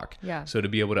block. Yeah. So to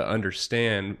be able to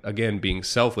understand, again, being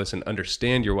selfless and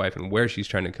understand your wife and where she's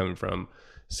trying to come from,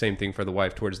 same thing for the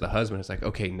wife towards the husband. It's like,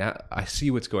 okay, now I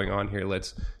see what's going on here.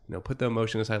 Let's, you know, put the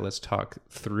emotion aside. Let's talk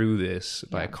through this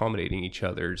by accommodating each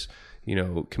other's, you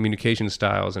know, communication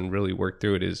styles, and really work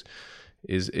through it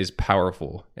is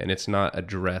powerful, and it's not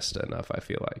addressed enough, I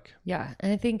feel like. Yeah.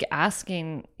 And I think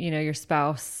asking, you know, your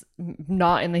spouse,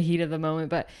 not in the heat of the moment,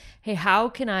 but hey, how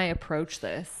can I approach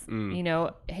this? You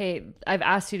know, hey, I've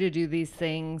asked you to do these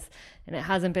things and it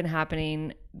hasn't been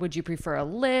happening. Would you prefer a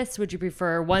list? Would you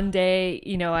prefer one day?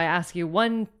 You know, I ask you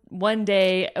one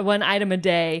day, one item a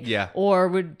day. Yeah.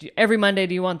 Or every Monday,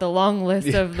 do you want the long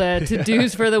list of the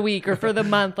to-dos for the week or for the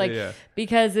month? Like,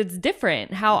 because it's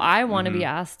different. How I want to be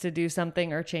asked to do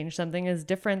something or change something is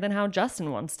different than how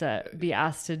Justin wants to be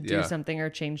asked to do something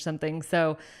or change something.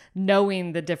 So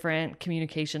knowing the different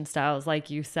communication styles, like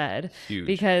you said,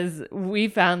 because we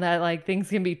found that like things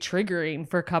can be triggering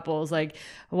for couples. Like,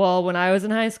 well, when I was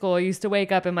in high school, I used to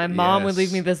wake up and my mom would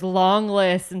leave me this long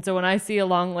list. And so when I see a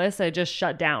long list, I just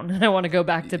shut down and I want to go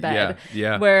back to bed.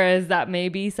 Whereas that may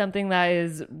be something that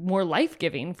is more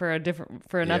life-giving for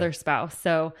another spouse.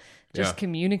 So just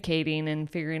communicating and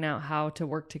figuring out how to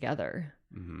work together.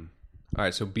 All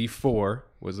right. So before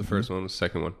was the first one. Was the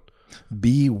second one?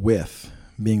 Being with.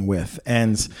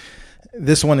 And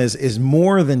this one is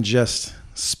more than just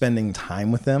spending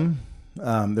time with them.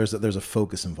 There's a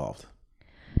focus involved.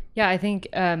 Yeah, I think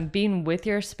being with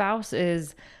your spouse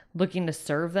is looking to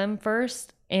serve them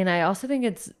first. And I also think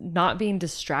it's not being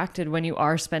distracted when you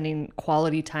are spending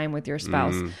quality time with your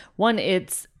spouse. One,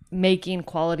 it's making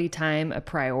quality time a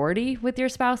priority with your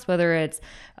spouse, whether it's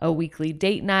a weekly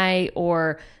date night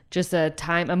or just a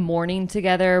morning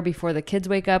together before the kids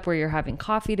wake up where you're having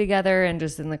coffee together and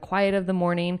just in the quiet of the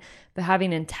morning, but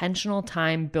having intentional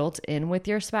time built in with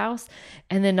your spouse,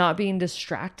 and then not being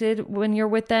distracted when you're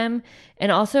with them,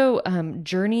 and also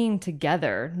journeying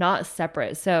together, not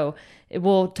separate. So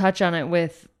we'll touch on it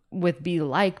with Be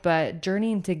Like, but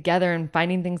journeying together and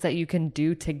finding things that you can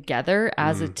do together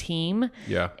as a team,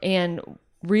 and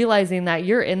realizing that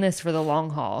you're in this for the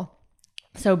long haul.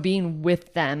 So being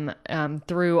with them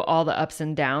through all the ups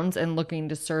and downs and looking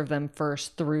to serve them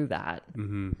first through that.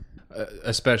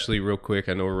 Especially real quick,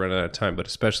 I know we're running out of time, but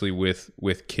especially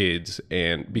with kids,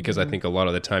 and because I think a lot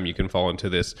of the time you can fall into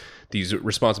these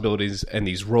responsibilities and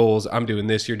these roles. I'm doing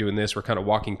this, you're doing this. We're kind of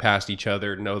walking past each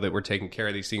other, know that we're taking care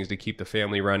of these things to keep the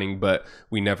family running, but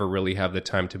we never really have the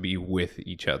time to be with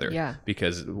each other. Yeah.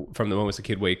 Because from the moment the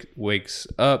kid wakes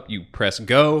up, you press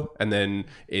go, and then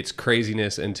it's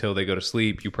craziness until they go to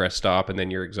sleep. You press stop, and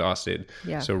then you're exhausted.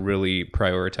 Yeah. So really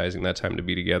prioritizing that time to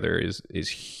be together is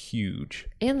huge.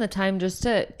 And the time just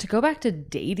to go back to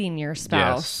dating your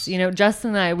spouse. Yes. You know,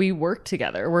 Justin and I, we work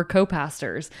together. We're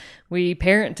co-pastors. We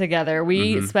parent together.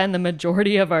 We spend the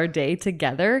majority of our day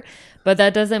together, but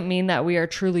that doesn't mean that we are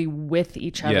truly with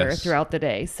each other throughout the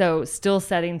day. So still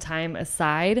setting time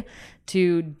aside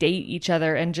to date each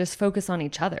other and just focus on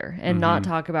each other and not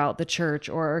talk about the church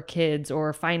or our kids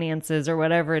or finances or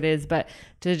whatever it is, but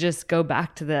to just go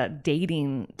back to that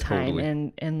dating time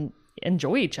and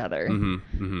enjoy each other.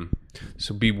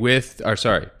 So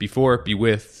before, be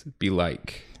with, be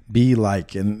like. Be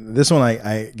like. And this one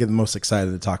I get the most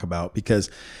excited to talk about because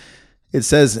it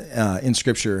says in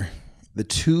scripture, the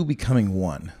two becoming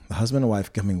one, the husband and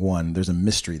wife becoming one. There's a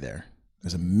mystery there.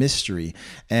 There's a mystery.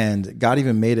 And God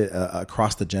even made it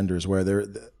across the genders where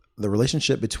the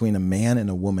relationship between a man and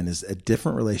a woman is a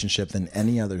different relationship than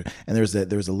any other. And there's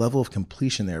a level of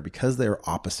completion there because they're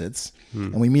opposites.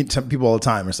 And we meet some people all the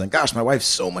time. We're saying, gosh, my wife's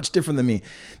so much different than me.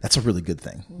 That's a really good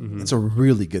thing. That's a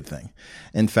really good thing.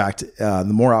 In fact, the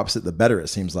more opposite, the better, it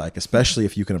seems like, especially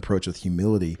if you can approach with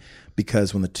humility,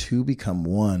 because when the two become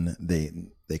one,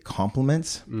 they they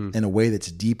complement in a way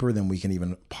that's deeper than we can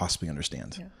even possibly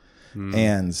understand. Yeah.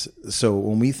 And so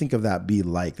when we think of that be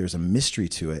like, there's a mystery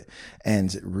to it.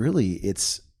 And really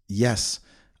it's, yes,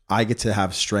 I get to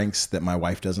have strengths that my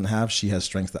wife doesn't have. She has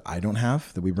strengths that I don't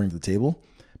have that we bring to the table.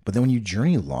 But then when you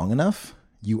journey long enough,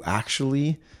 you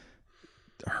actually,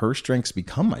 her strengths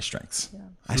become my strengths. Yeah.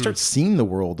 I start seeing the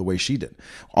world the way she did.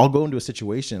 I'll go into a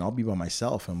situation, I'll be by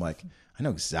myself. I'm like, I know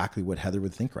exactly what Heather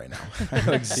would think right now. I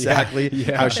know exactly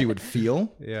how she would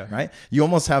feel. Yeah. Right. You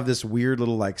almost have this weird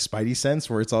little like spidey sense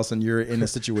where it's all of a sudden you're in a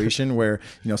situation where,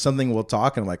 you know, something will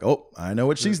talk and I'm like, oh, I know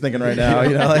what she's thinking right now.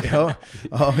 You know, like,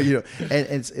 you know, and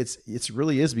it's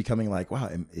really is becoming like, wow,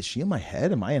 is she in my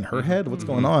head? Am I in her head? What's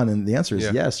going on? And the answer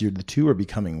is yes, the two are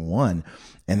becoming one.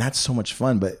 And that's so much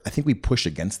fun. But I think we push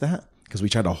against that because we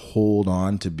try to hold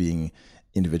on to being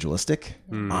individualistic.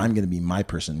 I'm going to be my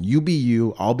person. You be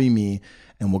you, I'll be me,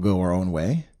 and we'll go our own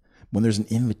way. When there's an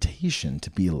invitation to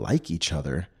be like each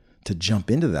other, to jump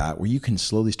into that where you can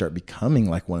slowly start becoming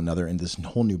like one another in this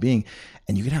whole new being,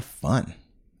 and you can have fun.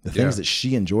 The things that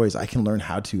she enjoys, I can learn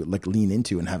how to like lean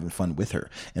into and having fun with her,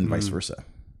 and vice versa.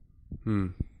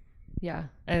 Yeah.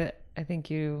 I think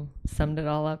you summed it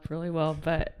all up really well,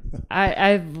 but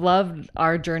I've loved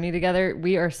our journey together.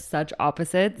 We are such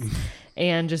opposites,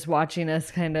 and just watching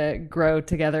us kind of grow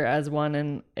together as one.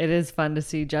 And it is fun to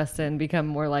see Justin become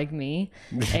more like me,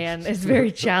 and it's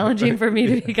very challenging for me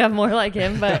to become more like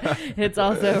him, but it's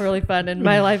also really fun. And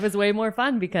my life is way more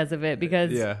fun because of it,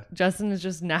 because Justin is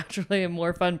just naturally a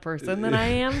more fun person than I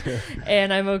am.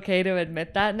 And I'm okay to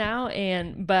admit that now.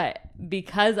 But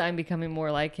because I'm becoming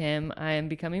more like him, I am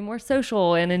becoming more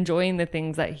social and enjoying the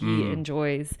things that he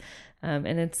enjoys.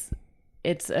 And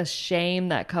it's a shame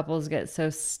that couples get so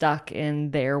stuck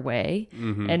in their way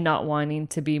and not wanting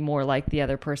to be more like the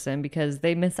other person, because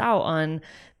they miss out on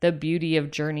the beauty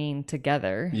of journeying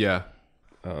together. Yeah.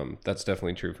 That's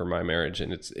definitely true for my marriage,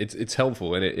 and it's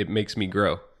helpful, and it makes me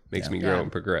grow,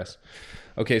 and progress.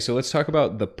 Okay. So let's talk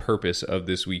about the purpose of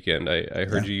this weekend. I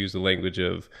heard you use the language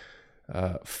of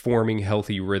forming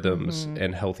healthy rhythms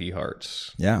and healthy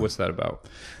hearts. Yeah. What's that about?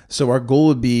 So our goal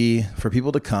would be for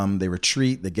people to come, they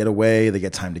retreat, they get away, they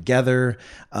get time together.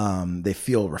 They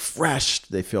feel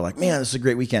refreshed. They feel like, man, this is a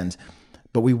great weekend.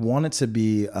 But we want it to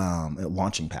be a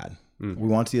launching pad. We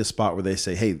want it to be a spot where they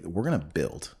say, hey, we're going to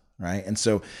build. Right. And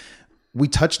so we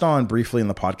touched on briefly in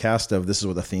the podcast of this is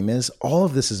what the theme is. All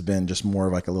of this has been just more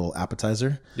of like a little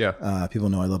appetizer. Yeah. People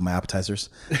know I love my appetizers.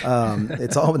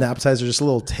 It's all an appetizer, just a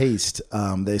little taste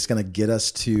that's going to get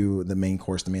us to the main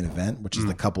course, the main event, which is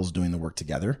the couples doing the work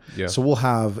together. Yeah. So we'll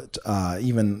have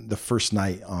even the first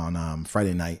night on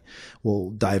Friday night, we'll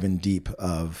dive in deep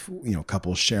of, you know,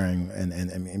 couples sharing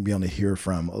and be able to hear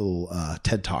from a little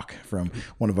TED Talk from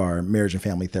one of our marriage and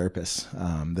family therapists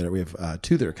that we have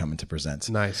two that are coming to present.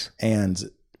 Nice. And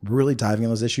really diving on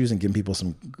those issues and giving people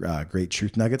some great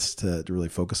truth nuggets to really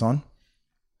focus on.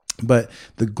 But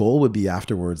the goal would be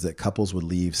afterwards that couples would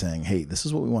leave saying, hey, this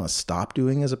is what we want to stop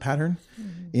doing as a pattern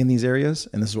in these areas.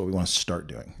 And this is what we want to start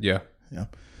doing. Yeah. Yeah.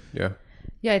 Yeah.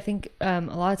 Yeah, I think a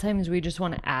lot of times we just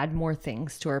want to add more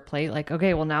things to our plate. Like,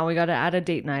 okay, well, now we got to add a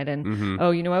date night. And, oh,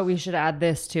 you know what? We should add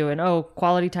this too. And, oh,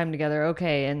 quality time together.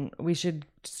 Okay. And we should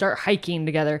start hiking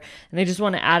together. And they just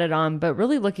want to add it on. But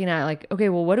really looking at like, okay,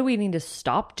 well, what do we need to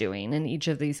stop doing in each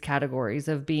of these categories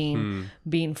of being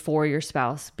for your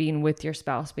spouse, being with your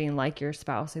spouse, being like your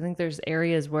spouse? I think there's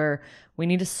areas where we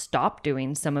need to stop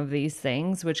doing some of these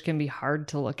things, which can be hard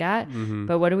to look at.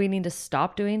 But what do we need to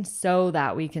stop doing so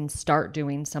that we can start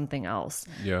doing something else?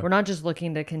 Yeah. We're not just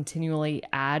looking to continually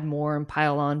add more and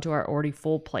pile on to our already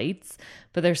full plates,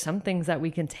 but there's some things that we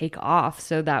can take off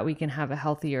so that we can have a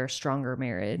healthier, stronger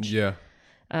marriage. Yeah.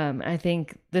 I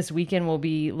think this weekend we'll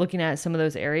be looking at some of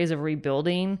those areas of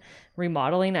rebuilding,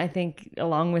 remodeling. I think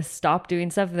along with stop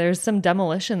doing stuff, there's some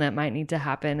demolition that might need to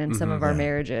happen in some of our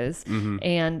marriages.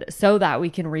 And so that we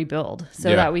can rebuild,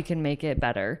 so that we can make it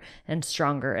better and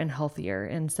stronger and healthier.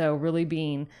 And so really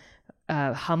being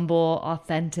humble,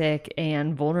 authentic,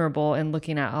 and vulnerable, and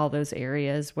looking at all those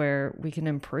areas where we can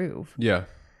improve. Yeah,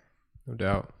 no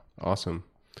doubt. Awesome.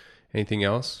 Anything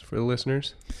else for the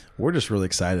listeners? We're just really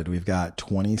excited. We've got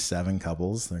 27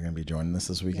 couples that are going to be joining us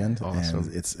this weekend. Awesome.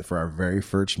 And it's for our very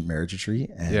first marriage retreat.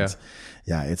 And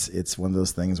it's one of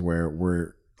those things where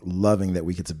we're loving that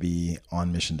we get to be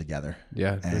on mission together.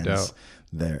 Yeah, no doubt.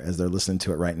 As they're listening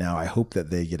to it right now, I hope that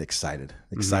they get excited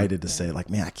to say like,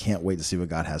 man, I can't wait to see what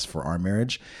God has for our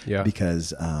marriage. Yeah.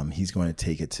 Because he's going to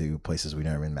take it to places we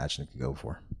never imagined it could go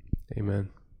before. Amen.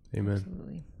 Amen.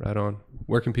 Absolutely. Right on.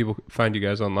 Where can people find you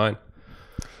guys online?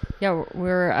 Yeah,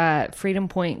 we're at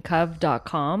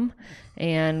freedompointcov.com,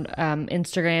 and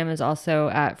Instagram is also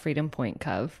at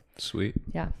freedompointcov. Sweet.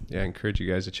 Yeah. Yeah, I encourage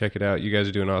you guys to check it out. You guys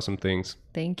are doing awesome things.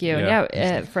 Thank you. Yeah.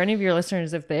 Yeah. For any of your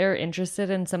listeners, if they're interested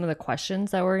in some of the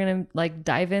questions that we're going to like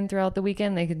dive in throughout the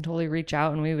weekend, they can totally reach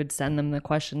out and we would send them the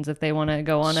questions if they want to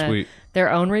go on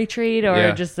their own retreat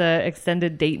or just a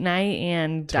extended date night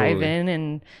and dive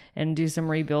in and do some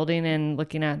rebuilding and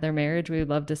looking at their marriage. We would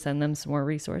love to send them some more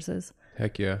resources.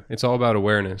 Heck yeah. It's all about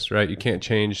awareness, right? You can't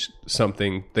change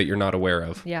something that you're not aware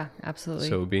of. Yeah, absolutely.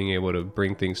 So being able to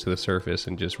bring things to the surface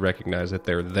and just recognize that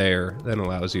they're there then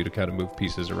allows you to kind of move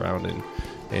pieces around and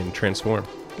transform.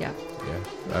 Yeah. Yeah.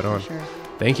 Right on. For sure.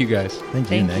 Thank you guys.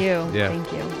 Thank you, Nick. Yeah. Thank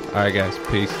you. All right, guys.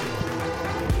 Peace.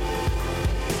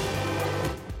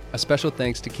 A special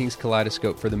thanks to King's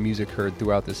Kaleidoscope for the music heard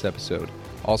throughout this episode.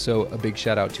 Also, a big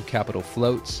shout out to Capital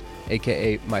Floats,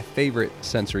 aka my favorite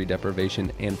sensory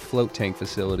deprivation and float tank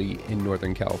facility in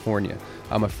Northern California.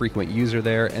 I'm a frequent user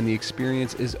there, and the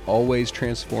experience is always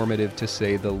transformative to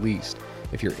say the least.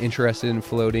 If you're interested in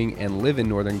floating and live in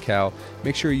Northern Cal,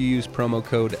 make sure you use promo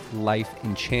code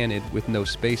LifeEnchanted with no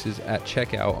spaces at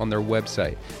checkout on their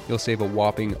website. You'll save a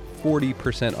whopping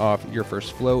 40% off your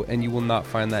first float, and you will not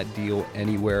find that deal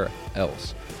anywhere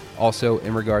else. Also,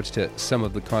 in regards to some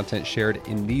of the content shared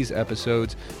in these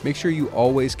episodes, make sure you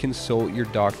always consult your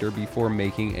doctor before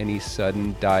making any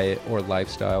sudden diet or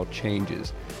lifestyle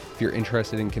changes. If you're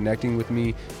interested in connecting with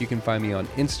me, you can find me on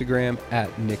Instagram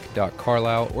at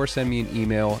nick.carlisle or send me an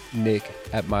email,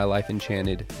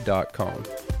 nick@mylifeenchanted.com.